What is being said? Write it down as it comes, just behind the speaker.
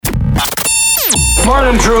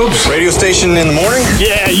Morning, troops. Radio station in the morning?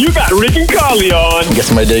 Yeah, you got Rick and Carly on.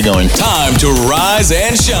 Gets my day going. Time to rise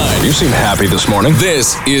and shine. You seem happy this morning.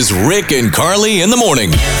 This is Rick and Carly in the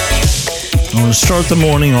morning. I'm going to start the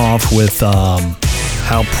morning off with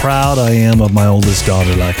how proud I am of my oldest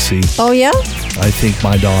daughter, Lexi. Oh, yeah? I think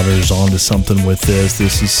my daughter's onto something with this.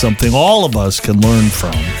 This is something all of us can learn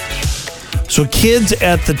from. So kids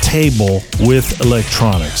at the table with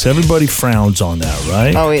electronics. Everybody frowns on that,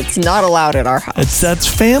 right? Oh, it's not allowed at our house. That's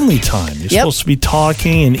family time. You're supposed to be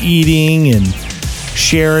talking and eating and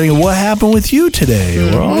sharing. What happened with you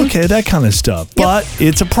today? Well, okay, that kind of stuff. But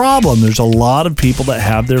it's a problem. There's a lot of people that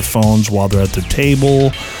have their phones while they're at their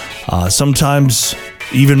table. Sometimes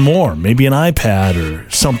even more. Maybe an iPad or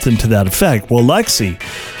something to that effect. Well, Lexi,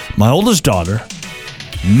 my oldest daughter,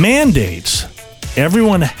 mandates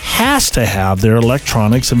everyone has to have their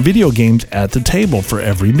electronics and video games at the table for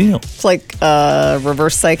every meal. It's like a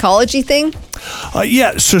reverse psychology thing.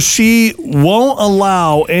 Yeah, so she won't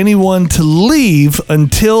allow anyone to leave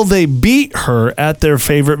until they beat her at their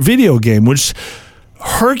favorite video game, which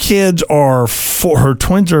her kids are four. Her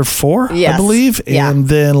twins are 4, Yes. I believe. Yeah. And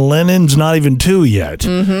then Lennon's not even 2 yet.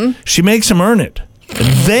 Mm-hmm. She makes them earn it.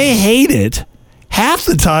 They hate it. Half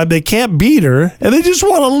the time they can't beat her and they just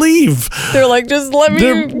want to leave. They're like, just let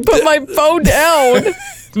me put my phone down.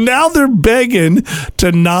 Now they're begging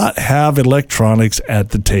to not have electronics at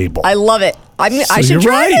the table. I love it. I So should you're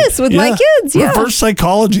try right. this with my kids. Yeah. Reverse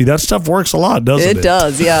psychology. That stuff works a lot, doesn't it? It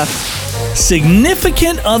does, yeah.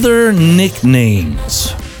 Significant other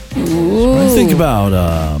nicknames. When I think about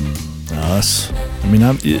us, I mean,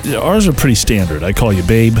 ours are pretty standard. I call you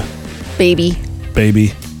babe, Baby.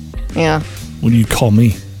 baby. Yeah. What do you call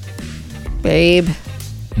me? Babe.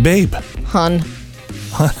 Babe. Hun.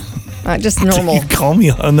 Just normal. You call me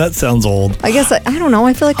hun? That sounds old. I guess, I don't know.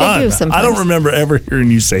 I feel like I do Hun. sometimes. I don't remember ever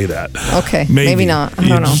hearing you say that. Okay. Maybe not. I You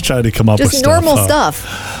don't know. just try to come up with Just stuff. normal huh?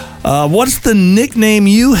 stuff. What's the nickname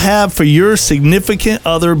you have for your significant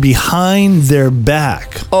other behind their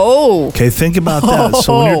back? Oh. Okay, think about that.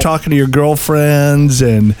 So when you're talking to your girlfriends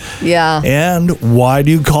and why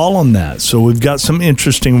do you call them that? So we've got some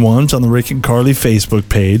interesting ones on the Rick and Carly Facebook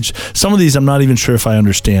page. Some of these I'm not even sure if I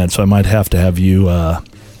understand, so I might have to have you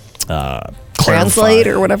Translate clarify.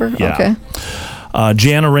 or whatever? Yeah. Okay.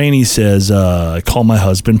 Jana Rainey says, I call my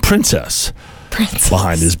husband Princess.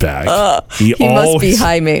 Behind his back. He must be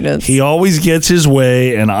high maintenance. He always gets his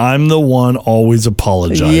way, and I'm the one always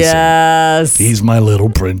apologizing. Yes. He's my little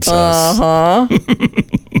princess. Uh-huh.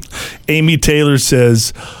 Amy Taylor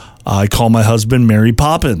says, I call my husband Mary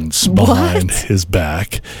Poppins behind his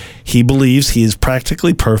back. He believes he is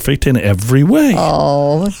practically perfect in every way.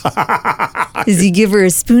 Oh. Does he give her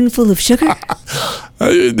a spoonful of sugar?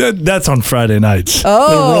 That's on Friday nights. Oh.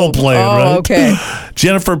 They're role playing, right? Okay.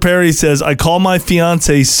 Jennifer Perry says, I call my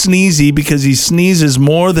fiance Sneezy because he sneezes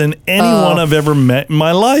more than anyone I've ever met in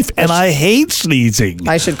my life. And I hate sneezing.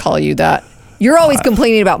 I should call you that. You're always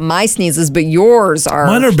complaining about my sneezes, but yours are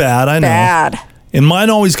Mine are bad, I know. bad. And mine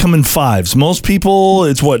always come in 5s. Most people,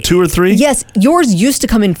 it's what, 2 or 3? Yes, yours used to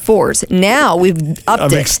come in 4s. Now we've upped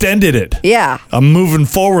I've it. extended it. Yeah. I'm moving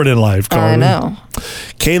forward in life, Carly. I know.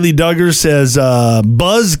 Kaylee Duggar says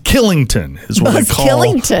Buzz Killington is what I Buzz call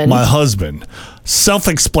Killington? my husband.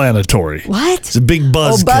 Self-explanatory. What? It's a big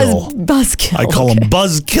buzzkill. Buzzkill. I call him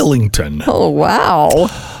Buzz Killington. Oh, wow.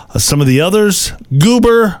 Some of the others,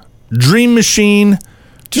 Goober, Dream Machine,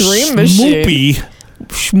 Dream Machine. Smoopy,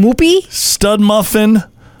 Schmoopy? Stud Muffin,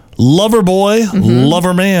 Lover Boy,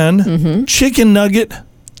 Lover Man, Chicken Nugget,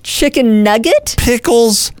 Chicken Nugget?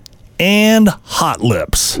 Pickles, and Hot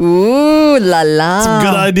Lips. Ooh, la la.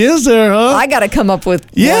 Good ideas there, huh? I got to come up with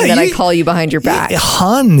one that I call you behind your back.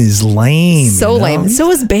 Hun is lame. So lame. So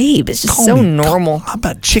is Babe. It's just so normal. How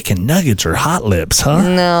about chicken nuggets or hot lips, huh?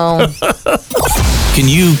 No. Can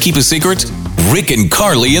you keep a secret? Rick and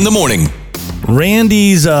Carly in the morning.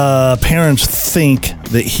 Randy's parents think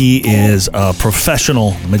that he is a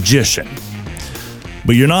professional magician.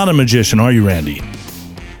 But you're not a magician, are you, Randy?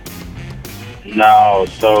 No,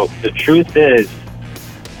 so the truth is,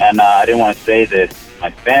 and I didn't want to say this to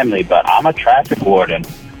my family, but I'm a traffic warden.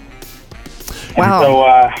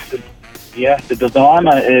 Wow. And so, the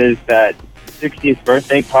dilemma is that 60th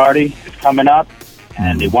birthday party is coming up,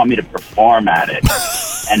 and they want me to perform at it.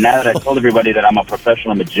 And now that I told everybody that I'm a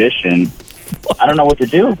professional magician, I don't know what to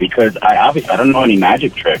do because I don't know any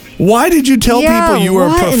magic tricks. Why did you tell people you were a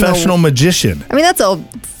what in the- professional magician? I mean, that's a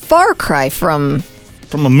far cry from...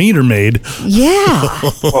 From a meter maid. Yeah.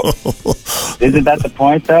 Isn't that the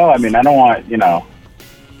point, though? I mean, I don't want,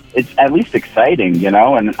 it's at least exciting, and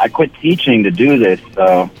I quit teaching to do this,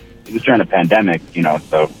 so it was during a pandemic,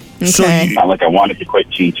 so So Okay. you, Not like I wanted to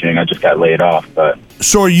quit teaching. I just got laid off, but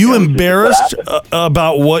so are you Yeah, this is embarrassed what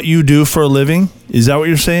about what you do for a living? Is that what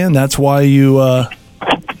you're saying? That's why you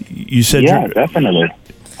said yeah, you're, definitely.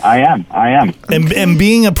 I am. and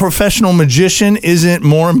being a professional magician isn't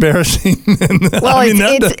more embarrassing than Well, I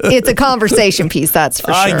mean, it's a conversation piece, that's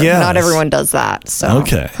for I sure. guess. Not everyone does that. So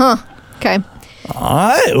Okay. Okay. All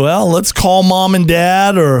right. Well, let's call mom and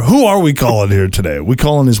dad, or who are we calling here today? We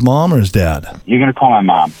calling his mom or his dad? You're going to call my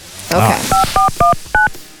mom. Okay.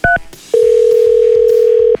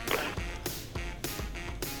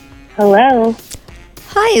 Hello.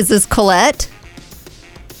 Hi, is this Colette?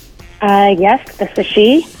 Yes, this is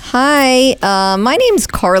she. Hi, my name's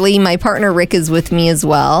Carly. My partner Rick is with me as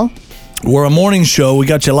well. We're a morning show. We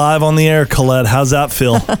got you live on the air, Colette. How's that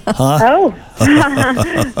feel? Huh? Oh,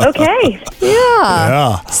 okay.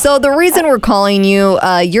 Yeah. So the reason we're calling you,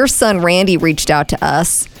 your son Randy reached out to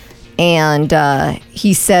us, and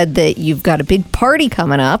he said that you've got a big party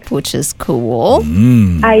coming up, which is cool.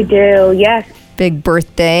 I do, yes. Big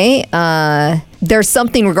birthday. There's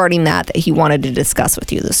something regarding that he wanted to discuss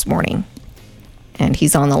with you this morning, and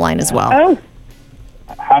he's on the line as well. Oh,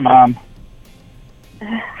 Hi, Mom.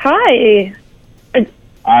 hi. Is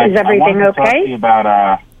everything I wanted to talk okay? to you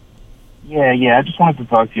about, yeah. I just wanted to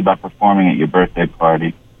talk to you about performing at your birthday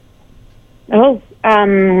party. Oh,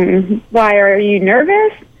 why are you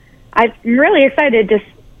nervous? I'm really excited to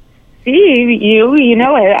see you. You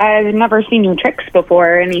know, I've never seen your tricks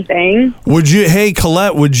before or anything. Hey,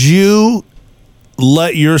 Colette, would you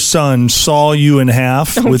let your son saw you in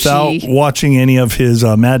half without gee. watching any of his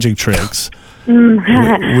magic tricks? Would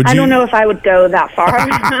I you- don't know if I would go that far.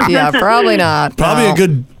 Yeah, probably not. Probably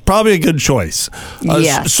No. Probably a good choice.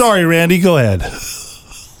 Yes. Sorry, Randy. Go ahead.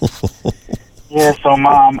 Yeah, so,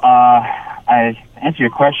 Mom, to answer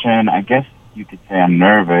your question, I guess you could say I'm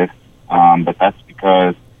nervous, but that's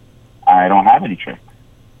because I don't have any tricks.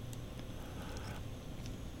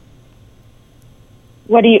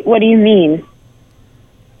 What do you mean?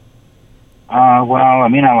 Well, I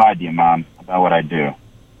mean, I lied to you, Mom, about what I do. I'm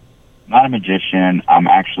not a magician. I'm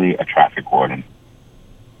actually a traffic warden.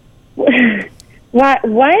 What?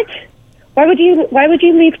 Why would you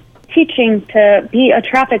leave teaching to be a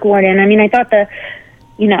traffic warden? I mean, I thought the,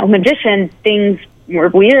 magician things were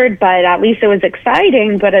weird, but at least it was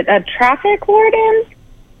exciting. But a traffic warden?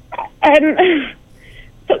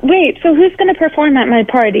 So who's going to perform at my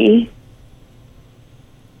party?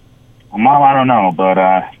 Well, Mom, I don't know, but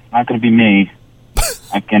it's not going to be me.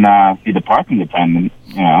 I can be the parking attendant,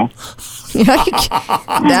 Yeah,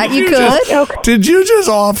 that you could. Did you just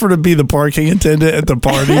offer to be the parking attendant at the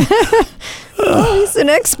party? He's an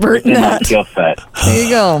expert in in my that. skill set. There you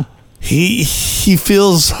go. He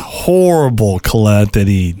feels horrible, Colette, that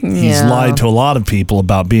he's Yeah. lied to a lot of people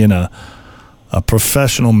about being a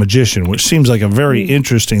professional magician, which seems like a very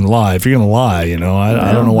interesting lie. If you're going to lie,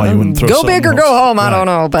 I don't know why you wouldn't throw Go something big or else. go home. I Right. don't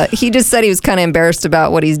know, but he just said he was kind of embarrassed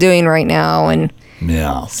about what he's doing right now, and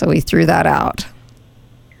Yeah. so he threw that out.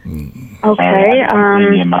 Okay.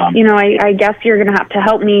 Maybe, Mom. I guess you're going to have to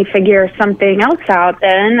help me figure something else out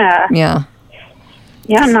then. Yeah.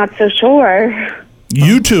 Yeah, I'm not so sure.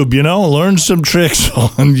 YouTube, learn some tricks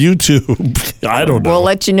on YouTube. I don't know. We'll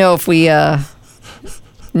let you know if we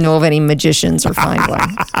know of any magicians or find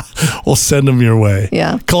one. We'll send them your way.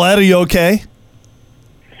 Yeah. Colette, are you okay?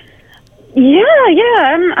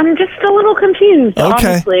 Yeah. I'm just a little confused. Okay.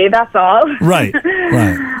 Honestly, that's all. Right.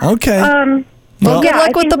 Okay. Well, good Yeah, luck I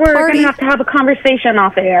with think the we're party. gonna have to have a conversation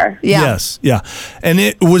off air. Yeah. Yes. Yeah.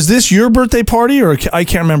 And was this your birthday party, or I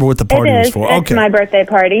can't remember what the party It was is. for? It's Okay. my birthday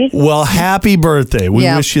party. Well, happy birthday. We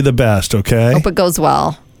Yeah. wish you the best, okay? Hope it goes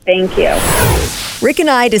well. Thank you. Rick and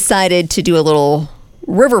I decided to do a little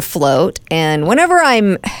river float, and whenever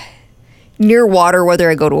I'm near water, whether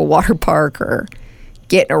I go to a water park or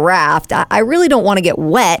get in a raft, I really don't want to get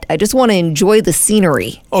wet. I just want to enjoy the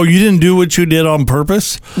scenery. Oh, you didn't do what you did on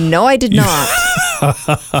purpose? No, I did not.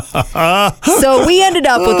 So we ended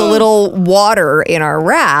up with a little water in our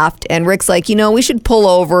raft, and Rick's like, we should pull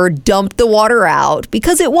over, dump the water out,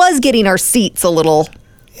 because it was getting our seats a little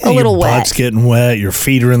Your wet. butt's getting wet. Your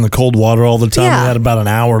feet are in the cold water all the time. Yeah. We had about an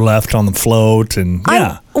hour left on the float, and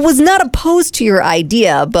yeah. I was not opposed to your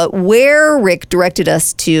idea, but where Rick directed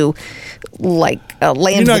us to, land You're not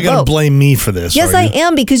the going to boat. blame me for this, Yes, are I you?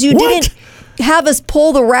 am, because you What? didn't have us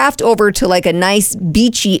pull the raft over to a nice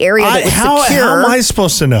beachy area that was How secure. am I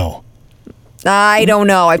supposed to know? I don't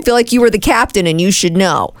know. I feel like you were the captain and you should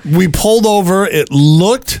know. We pulled over. It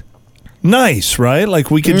looked nice, right? Like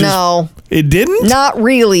we could just... No. It didn't? Not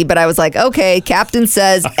really, but I was like, okay, captain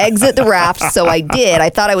says exit the raft, so I did. I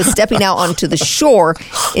thought I was stepping out onto the shore.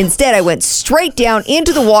 Instead, I went straight down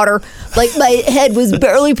into the water, like my head was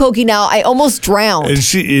barely poking out. I almost drowned. And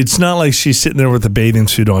it's not like she's sitting there with a bathing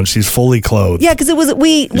suit on. She's fully clothed. Yeah, because it was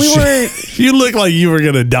we were. You look like you were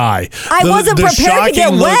gonna die. I wasn't prepared to get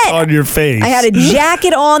shocking look wet on your face. I had a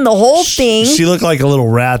jacket on, the whole thing. She looked like a little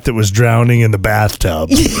rat that was drowning in the bathtub.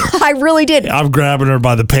 I really did. I'm grabbing her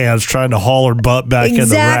by the pants, trying to haul her butt back in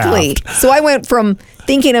the raft. So I went from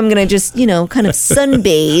thinking I'm going to just, kind of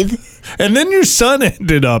sunbathe. And then your son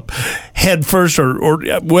ended up head first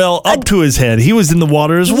up to his head. He was in the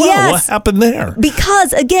water as well. Yes. What happened there?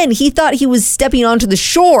 Because, again, he thought he was stepping onto the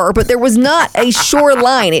shore, but there was not a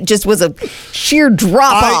shoreline. It just was a sheer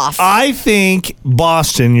drop off. I think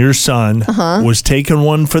Boston, your son, was taking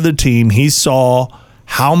one for the team. He saw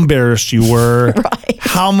how embarrassed you were, right.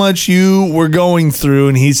 How much you were going through,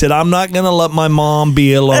 and he said, I'm not going to let my mom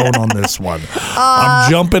be alone on this one.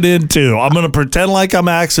 I'm jumping in too. I'm going to pretend like I'm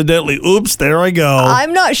accidentally, oops, there I go.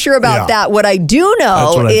 I'm not sure about that. What I do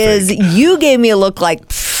know is you gave me a look like,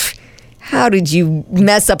 how did you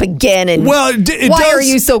mess up again? And why are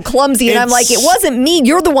you so clumsy? And I'm like, it wasn't me.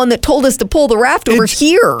 You're the one that told us to pull the raft over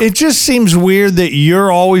here. It just seems weird that you're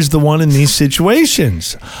always the one in these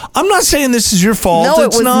situations. I'm not saying this is your fault. No,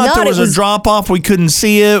 it's not. There was a drop off. We couldn't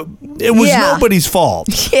see it. It was nobody's fault.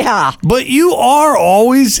 Yeah. But you are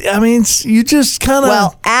always, you just kind of.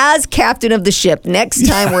 Well, as captain of the ship, next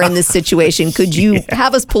time we're in this situation, could you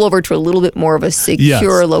have us pull over to a little bit more of a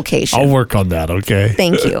secure location? I'll work on that, okay?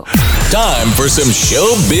 Thank you. Time for some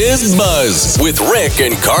showbiz buzz with Rick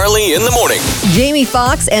and Carly in the morning. Jamie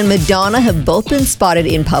Foxx and Madonna have both been spotted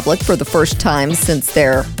in public for the first time since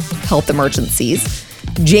their health emergencies.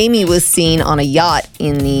 Jamie was seen on a yacht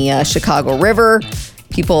in the Chicago River.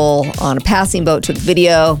 People on a passing boat took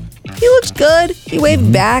video. He looked good. He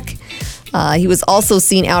waved back. He was also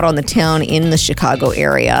seen out on the town in the Chicago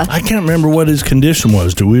area. I can't remember what his condition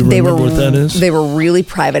was. Do we remember what that is? They were really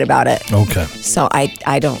private about it. Okay. So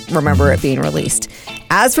I don't remember it being released.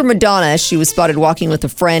 As for Madonna, she was spotted walking with a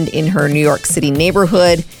friend in her New York City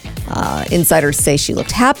neighborhood. Insiders say she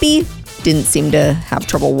looked happy, didn't seem to have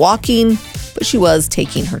trouble walking, but she was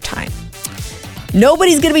taking her time.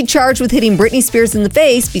 Nobody's going to be charged with hitting Britney Spears in the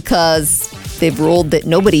face because they've ruled that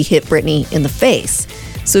nobody hit Britney in the face.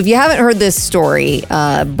 So if you haven't heard this story,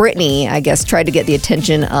 Britney, I guess, tried to get the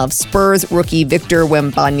attention of Spurs rookie Victor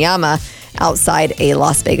Wembanyama outside a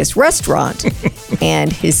Las Vegas restaurant.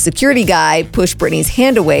 And his security guy pushed Britney's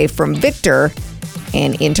hand away from Victor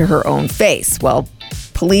and into her own face. Well,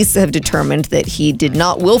 police have determined that he did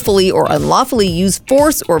not willfully or unlawfully use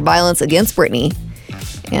force or violence against Britney,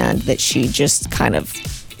 and that she just kind of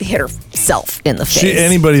hit herself in the face.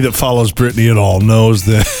 Anybody that follows Britney at all knows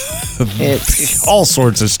that all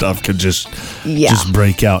sorts of stuff could just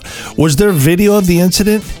break out. Was there video of the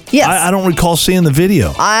incident? Yes. I don't recall seeing the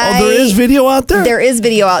video. There is video out there? There is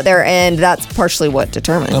video out there, and that's partially what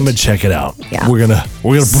determined. I'm going to check it out. Yeah. We're gonna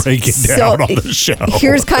break it down on the show.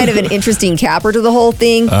 Here's kind of an interesting capper to the whole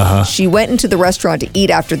thing. She went into the restaurant to eat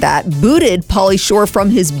after that, booted Pauly Shore from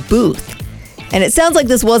his booth. And it sounds like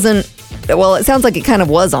this wasn't, it sounds like it kind of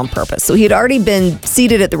was on purpose. So he had already been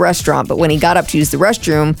seated at the restaurant, but when he got up to use the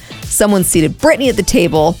restroom, someone seated Britney at the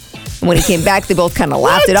table. And when he came back, they both kind of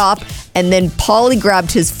laughed it off. And then Pauly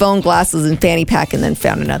grabbed his phone, glasses, and fanny pack and then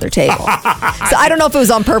found another table. So I don't know if it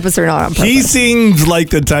was on purpose or not on purpose. He seems like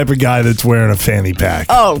the type of guy that's wearing a fanny pack.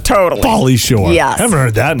 Oh, totally. Pauly Shore. Yes. Haven't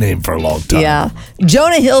heard that name for a long time. Yeah.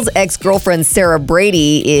 Jonah Hill's ex-girlfriend, Sarah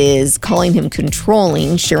Brady, is calling him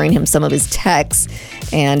controlling, sharing him some of his texts.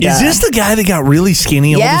 And is this the guy that got really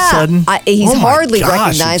skinny all of a sudden? He's hardly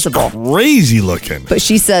recognizable. He's crazy looking. But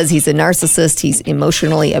she says he's a narcissist. He's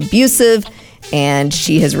emotionally abusive. And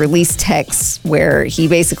she has released texts where he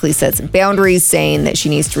basically set some boundaries, saying that she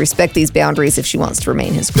needs to respect these boundaries if she wants to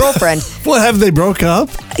remain his girlfriend. Well, have they broke up?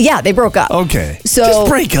 Yeah, they broke up. Okay. So just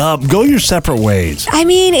break up. Go your separate ways. I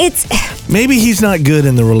mean, it's... Maybe he's not good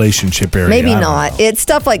in the relationship area. Maybe not. It's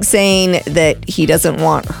stuff like saying that he doesn't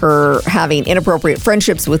want her having inappropriate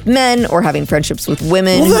friendships with men or having friendships with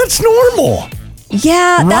women. Well, that's normal.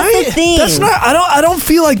 Yeah, that's the thing. That's not. I don't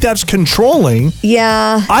feel like that's controlling.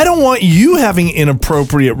 Yeah. I don't want you having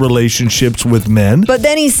inappropriate relationships with men. But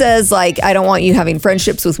then he says, like, I don't want you having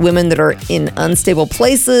friendships with women that are in unstable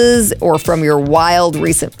places or from your wild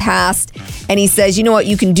recent past. And he says, you know what,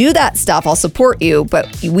 you can do that stuff. I'll support you,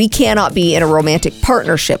 but we cannot be in a romantic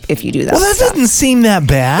partnership if you do that. Well, that doesn't seem that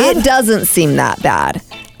bad. It doesn't seem that bad.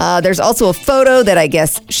 There's also a photo that I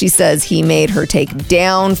guess she says he made her take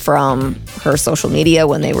down from her social media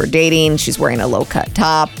when they were dating. She's wearing a low-cut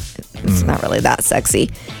top. It's not really that sexy.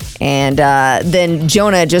 And then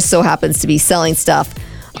Jonah just so happens to be selling stuff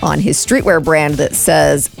on his streetwear brand that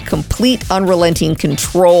says complete unrelenting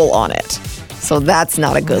control on it. So that's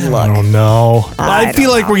not a good look. I don't know. I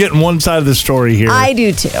feel like know. we're getting one side of the story here. I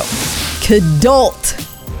do too. Kidult.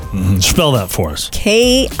 Spell that for us.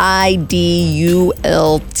 Kidult.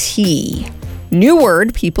 New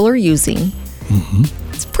word people are using.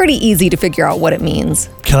 It's pretty easy to figure out what it means.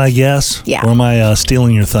 Can I guess? Yeah. Or am I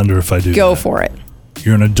stealing your thunder if I do Go that? for it.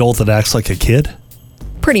 You're an adult that acts like a kid?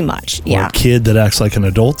 Pretty much, Or yeah. a kid that acts like an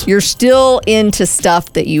adult? You're still into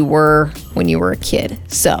stuff that you were when you were a kid.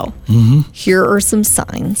 So here are some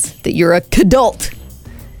signs that you're a kidult.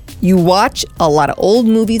 You watch a lot of old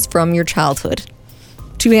movies from your childhood.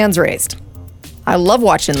 2 hands raised. I love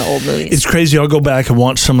watching the old movies. It's crazy. I'll go back and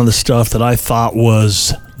watch some of the stuff that I thought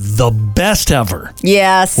was the best ever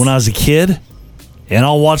Yes. when I was a kid. And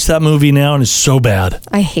I'll watch that movie now and it's so bad.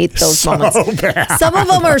 I hate those moments. Some of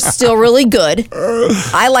them are still really good.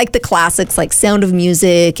 I like the classics like Sound of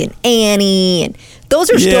Music and Annie, and those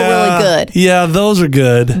are still really good. Yeah, those are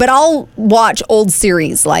good. But I'll watch old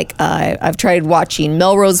series like I've tried watching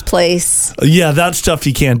Melrose Place. Yeah, that stuff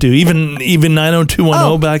you can't do. Even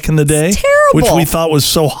 90210 back in the day. It's terrible. Which we thought was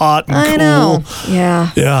so hot and cool. I know.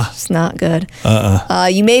 Yeah. Yeah. It's not good.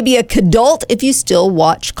 You may be a kidult if you still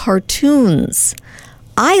watch cartoons.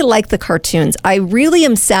 I like the cartoons. I really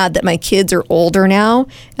am sad that my kids are older now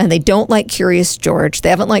and they don't like Curious George. They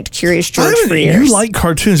haven't liked Curious George for years. You like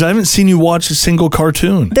cartoons. I haven't seen you watch a single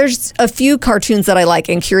cartoon. There's a few cartoons that I like,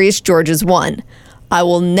 and Curious George is one. I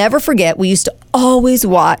will never forget, we used to always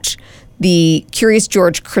watch the Curious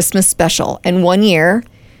George Christmas special. And one year,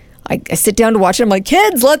 I sit down to watch it. I'm like,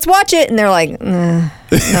 kids, let's watch it. And they're like, no.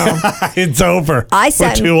 It's over.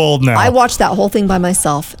 We're too old now. I watched that whole thing by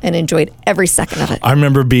myself and enjoyed every second of it. I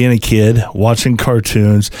remember being a kid watching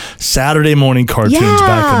cartoons, Saturday morning cartoons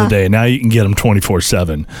back in the day. Now you can get them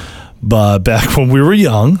 24/7. But back when we were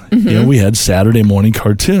young, we had Saturday morning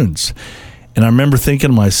cartoons. And I remember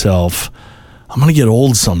thinking to myself, I'm going to get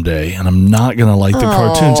old someday and I'm not going to like the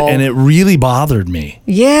cartoons. And it really bothered me.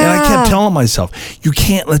 Yeah. And I kept telling myself, you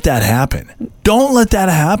can't let that happen. Don't let that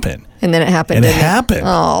happen. And then it happened. And it didn't happened.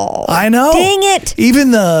 Oh. I know. Dang it.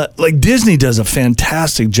 Even Disney does a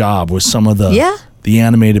fantastic job with some of the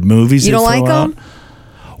animated movies. You they don't throw like out. them?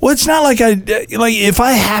 Well, it's not like if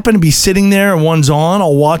I happen to be sitting there and one's on,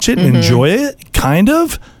 I'll watch it and enjoy it, kind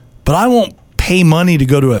of. But I won't pay money to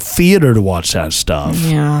go to a theater to watch that stuff.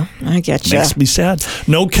 Yeah, I get you. Makes me sad.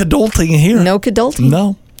 No kidulting here. No kidulting?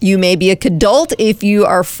 No. You may be a kidult if you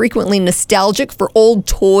are frequently nostalgic for old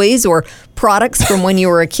toys or products from when you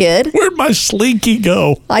were a kid. Where'd my Slinky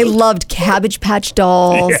go? I loved Cabbage Patch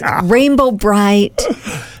Dolls, Rainbow Bright.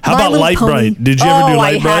 How My about Little Light Pony. Bright? Did you ever do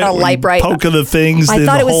Light Bright? I had a Where Light you Bright. Poke of the things. I in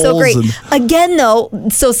thought the it was so great. holes Again, though,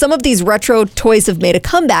 so some of these retro toys have made a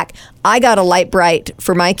comeback. I got a Light Bright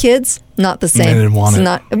for my kids. Not the same. They didn't want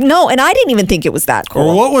it. No, and I didn't even think it was that cool.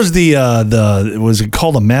 Or what was was it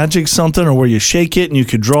called a magic something, or where you shake it and you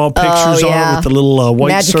could draw pictures on it with the little white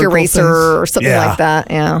magic circle eraser things? or something like that?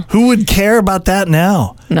 Yeah. Who would care about that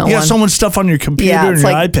now? No You got one. so much stuff on your computer and it's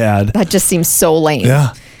your like, iPad. That just seems so lame.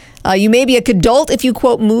 Yeah. You may be a kidult if you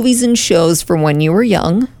quote movies and shows from when you were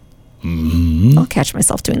young. I'll catch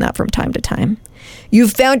myself doing that from time to time.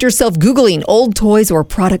 You've found yourself Googling old toys or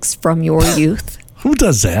products from your youth. Who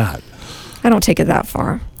does that? I don't take it that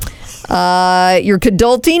far. You're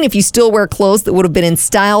kidulting if you still wear clothes that would have been in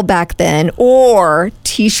style back then, or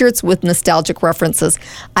T-shirts with nostalgic references.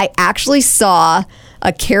 I actually saw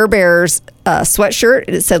a Care Bears sweatshirt.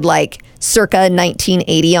 It said like circa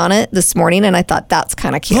 1980 on it this morning, and I thought that's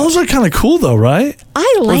kind of cute. Those are kind of cool, though, right?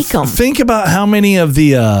 I like them. Think about how many of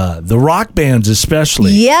the rock bands,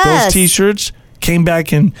 especially, Yes. those T-shirts came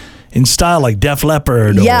back in style, like Def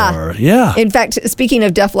Leppard. Yeah. In fact, speaking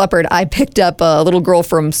of Def Leppard, I picked up a little girl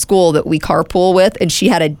from school that we carpool with, and she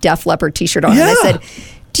had a Def Leppard T-shirt on. Yeah. And I said,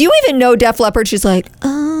 "Do you even know Def Leppard?" She's like,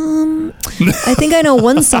 I think I know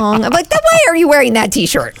one song. I'm like, then why are you wearing that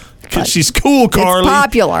T-shirt? Because she's cool, Carly. It's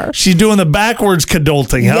popular. She's doing the backwards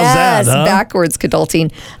kidulting. How's that, huh? Backwards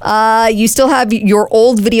kidulting. You still have your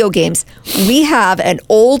old video games. We have an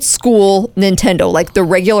old school Nintendo, like the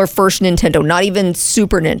regular first Nintendo, not even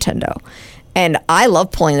Super Nintendo. And I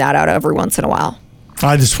love pulling that out every once in a while.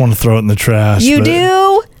 I just want to throw it in the trash. You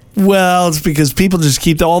do? Well, it's because people just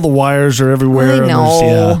keep all the wires are everywhere. I and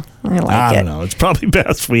know. I like I it. don't know. It's probably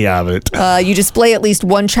best we have it. You display at least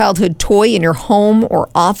one childhood toy in your home or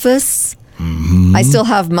office. I still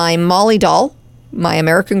have my Molly doll, my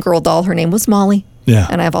American Girl doll. Her name was Molly. Yeah.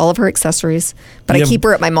 And I have all of her accessories. But I keep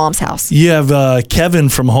her at my mom's house. You have Kevin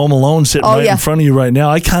from Home Alone sitting in front of you right now.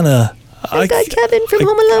 I kind of That guy Kevin from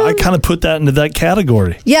Home Alone. I kind of put that into that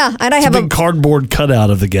category. Yeah, and I It's have a big cardboard cutout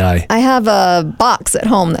of the guy. I have a box at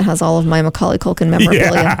home that has all of my Macaulay Culkin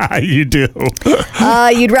memorabilia. Yeah, you do.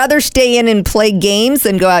 You'd rather stay in and play games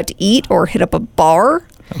than go out to eat or hit up a bar.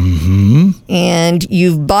 Mm-hmm. And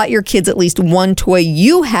you've bought your kids at least one toy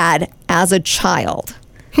you had as a child.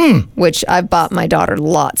 Which I've bought my daughter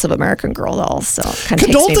lots of American Girl dolls, so it kind of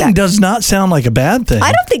takes me Kadulting back. does not sound like a bad thing.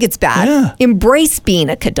 I don't think it's bad. Yeah. Embrace being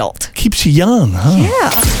a kadult. Keeps you young, huh? Yeah.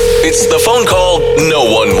 It's the phone call no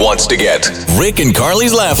one wants to get. Rick and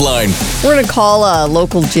Carly's Laugh Line. We're going to call a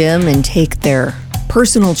local gym and take their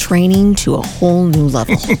personal training to a whole new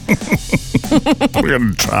level. We're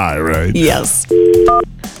going to try, right? Yes.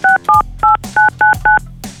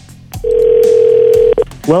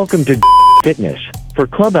 Welcome to Fitness. For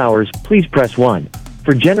club hours, please press 1.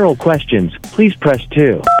 For general questions, please press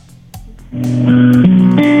 2.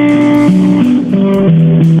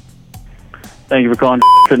 Thank you for calling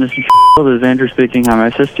Fitness. This is Andrew speaking. How may I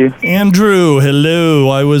assist you? Andrew, hello.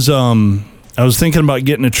 I was thinking about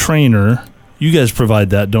getting a trainer. You guys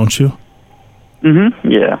provide that, don't you? Mm-hmm.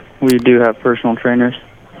 Yeah, we do have personal trainers.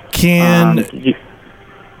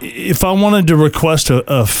 If I wanted to request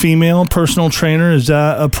a female personal trainer, is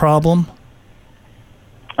that a problem?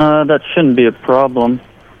 That shouldn't be a problem.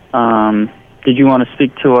 Did you want to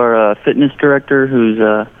speak to our fitness director, who's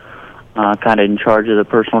kind of in charge of the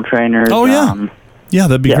personal trainers? Oh, yeah. Yeah,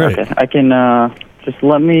 that'd be great. Okay. I can just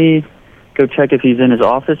let me go check if he's in his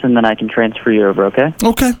office, and then I can transfer you over, okay?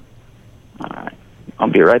 Okay. All right. I'll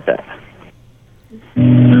be right back.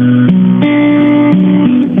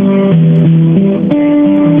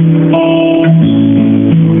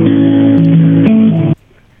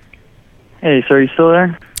 Hey, so are you still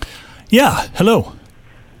there? Yeah, hello.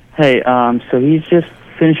 Hey, so he's just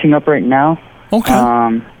finishing up right now.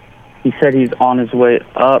 Okay. He said he's on his way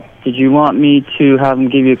up. Did you want me to have him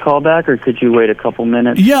give you a call back, or could you wait a couple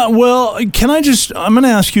minutes? Yeah, well, I'm going to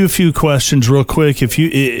ask you a few questions real quick. If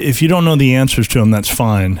you don't know the answers to them, that's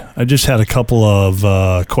fine. I just had a couple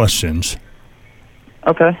of questions.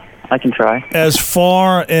 Okay, I can try. As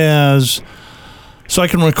far as, so I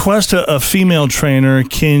can request a female trainer,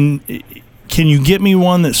 can you get me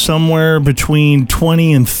one that's somewhere between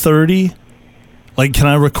 20 and 30? Like, can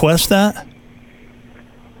I request that?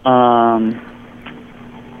 I'm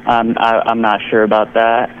not sure about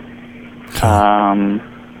that.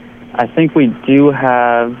 I think we do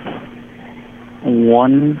have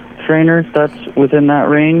one trainer that's within that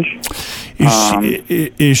range.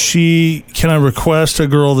 Is she? Can I request a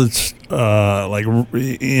girl that's like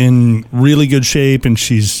in really good shape and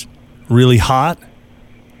she's really hot?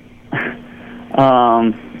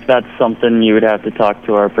 That's something you would have to talk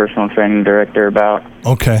to our personal training director about.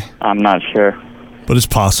 Okay. I'm not sure. But it's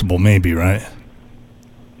possible, maybe, right?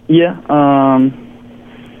 Yeah. And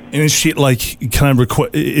is she like? Can I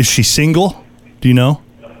request? Is she single? Do you know?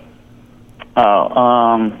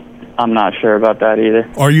 I'm not sure about that either.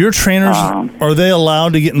 Are your trainers? Are they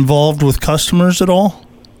allowed to get involved with customers at all,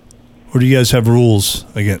 or do you guys have rules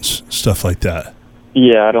against stuff like that?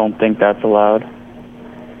 Yeah, I don't think that's allowed.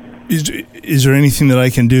 Is there anything that I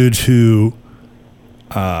can do to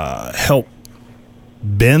help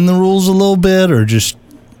bend the rules a little bit, or just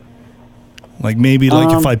like maybe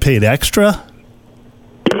like if I paid extra?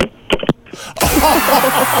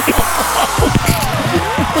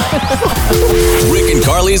 Rick and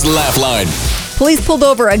Carly's Laugh Line. Police pulled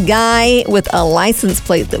over a guy with a license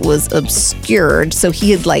plate that was obscured. So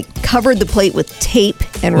he had like covered the plate with tape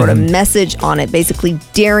and wrote a message on it, basically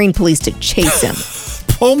daring police to chase him.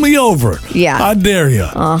 Pull me over. Yeah. I dare you.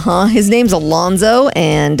 His name's Alonzo,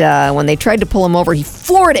 and when they tried to pull him over, he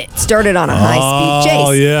floored it. Started on a high-speed chase.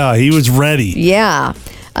 Oh, yeah. He was ready. Yeah.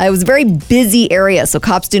 It was a very busy area, so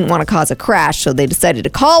cops didn't want to cause a crash, so they decided to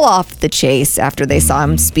call off the chase after they saw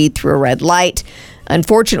him speed through a red light.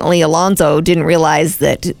 Unfortunately, Alonzo didn't realize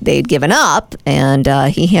that they'd given up, and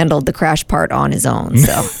he handled the crash part on his own.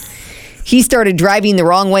 So he started driving the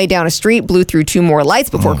wrong way down a street, blew through two more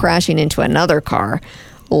lights before crashing into another car.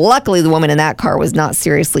 Luckily, the woman in that car was not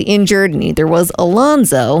seriously injured, neither was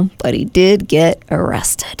Alonzo, but he did get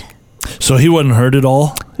arrested. So he wasn't hurt at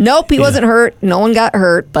all? Nope, he wasn't hurt. No one got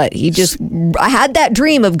hurt, but I had that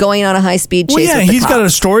dream of going on a high-speed chase with the he's got a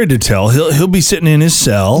story to tell. He'll be sitting in his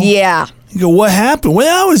cell. Yeah. You go, what happened?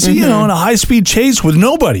 Well, I was, in a high-speed chase with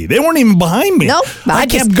nobody. They weren't even behind me. Nope. I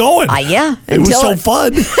kept going. Yeah. It was so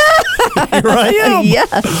fun. Here I am. Yeah.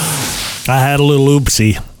 I had a little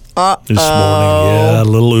oopsie this morning. Yeah, a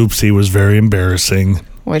little oopsie was very embarrassing.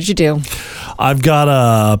 What'd you do? I've got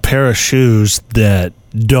a pair of shoes that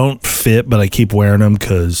don't fit, but I keep wearing them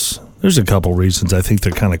because There's a couple reasons. I think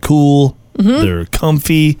they're kind of cool. Mm-hmm. They're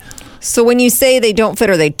comfy. So when you say they don't fit,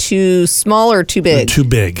 are they too small or too big? They're too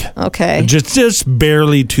big. Okay. Just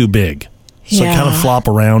barely too big. So I Yeah. kind of flop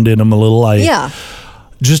around in them a little. Yeah.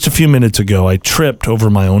 Just a few minutes ago, I tripped over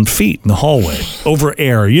my own feet in the hallway over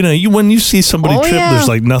air. You know, when you see somebody Oh, trip, yeah. there's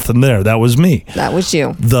like nothing there. That was me. That was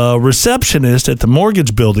you. The receptionist at the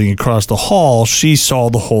mortgage building across the hall, she saw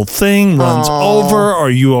the whole thing, runs over.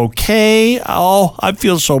 Are you okay? Oh, I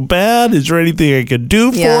feel so bad. Is there anything I could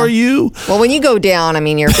do Yeah. for you? Well, when you go down, I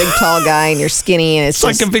mean, you're a big, tall guy and you're skinny, and it's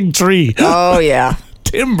It's like a big tree. Oh, yeah.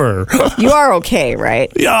 Timber. You are okay,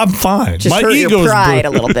 right? Yeah, I'm fine. Just My hurt your ego's pride bruised. a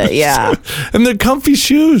little bit, yeah. And they're comfy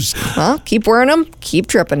shoes. Well, keep wearing them, keep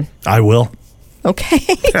tripping. I will. Okay.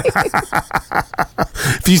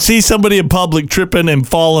 If you see somebody in public tripping and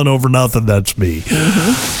falling over nothing, that's me.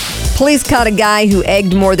 Police caught a guy who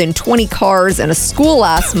egged more than 20 cars in a school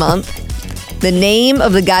last month. The name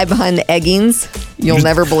of the guy behind the eggings, you'll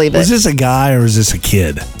never believe it. Is this a guy or is this a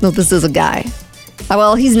kid? No, this is a guy.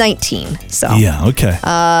 Well, he's 19, so. Yeah, okay.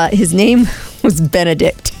 His name was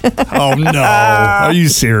Benedict. Oh, no. Are you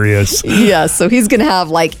serious? Yeah, so he's going to have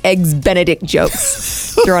like Eggs Benedict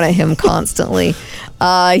jokes thrown at him constantly.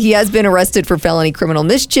 He has been arrested for felony criminal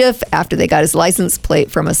mischief after they got his license plate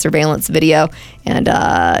from a surveillance video. And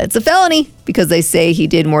it's a felony because they say he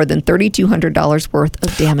did more than $3,200 worth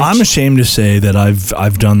of damage. I'm ashamed to say that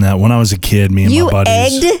I've done that when I was a kid. Me and You my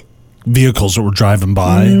buddies. egged? Vehicles that were driving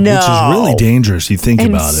by, No. which is really dangerous. You think And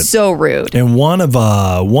about it. so rude. And one of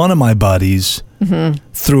my buddies Mm-hmm.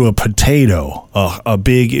 threw a potato, a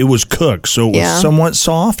big. It was cooked, so it was Yeah. somewhat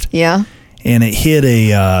soft, Yeah. and it hit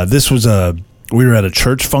a. We were at a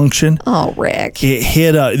church function. Oh, Rick. It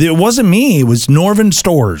hit it wasn't me, it was Norvin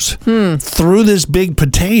Stores. Threw this big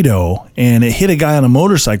potato and it hit a guy on a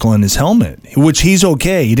motorcycle in his helmet, which he's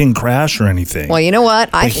okay. He didn't crash or anything. Well, you know what?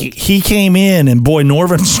 I But think he came in and boy,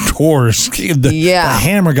 Norvin Stores, the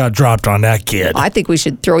hammer got dropped on that kid. I think we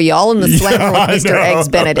should throw you all in the slammer I with Mr. know. Eggs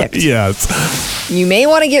Benedict. Yes. You may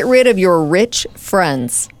want to get rid of your rich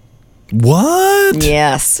friends. What?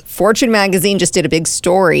 Yes. Fortune magazine just did a big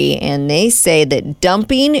story, and they say that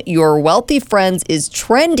dumping your wealthy friends is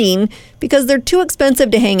trending because they're too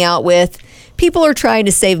expensive to hang out with. People are trying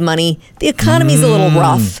to save money. The economy's a little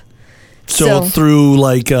rough. So through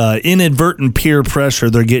like inadvertent peer pressure,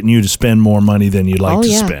 they're getting you to spend more money than you'd like to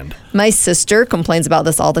spend. My sister complains about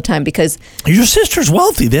this all the time because Your sister's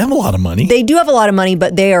wealthy. They have a lot of money. they do have a lot of money,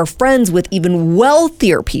 but they are friends with even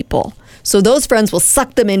wealthier people. So those friends will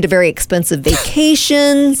suck them into very expensive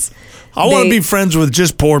vacations. I want to be friends with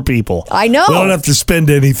just poor people. I know. We don't have to spend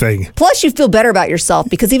anything. Plus, you feel better about yourself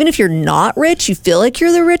because even if you're not rich, you feel like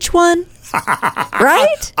you're the rich one.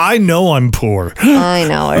 Right? I know I'm poor. I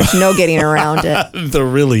know. There's no getting around it. There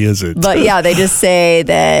really isn't. But yeah, they just say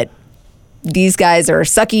that these guys are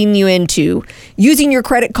sucking you into using your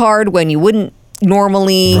credit card when you wouldn't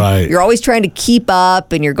normally. Right. You're always trying to keep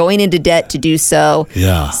up and you're going into debt to do so.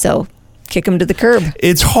 Yeah. So kick them to the curb.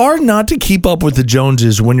 It's hard not to keep up with the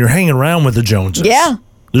Joneses when you're hanging around with the Joneses. Yeah.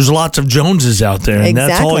 There's lots of Joneses out there, and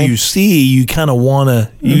that's all Exactly. you see. You kind of want to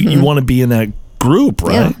you want to be in that group,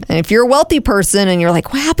 right? Yeah. And if you're a wealthy person and you're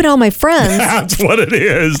like, what happened to all my friends? That's what it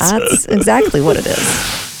is. That's exactly what it is.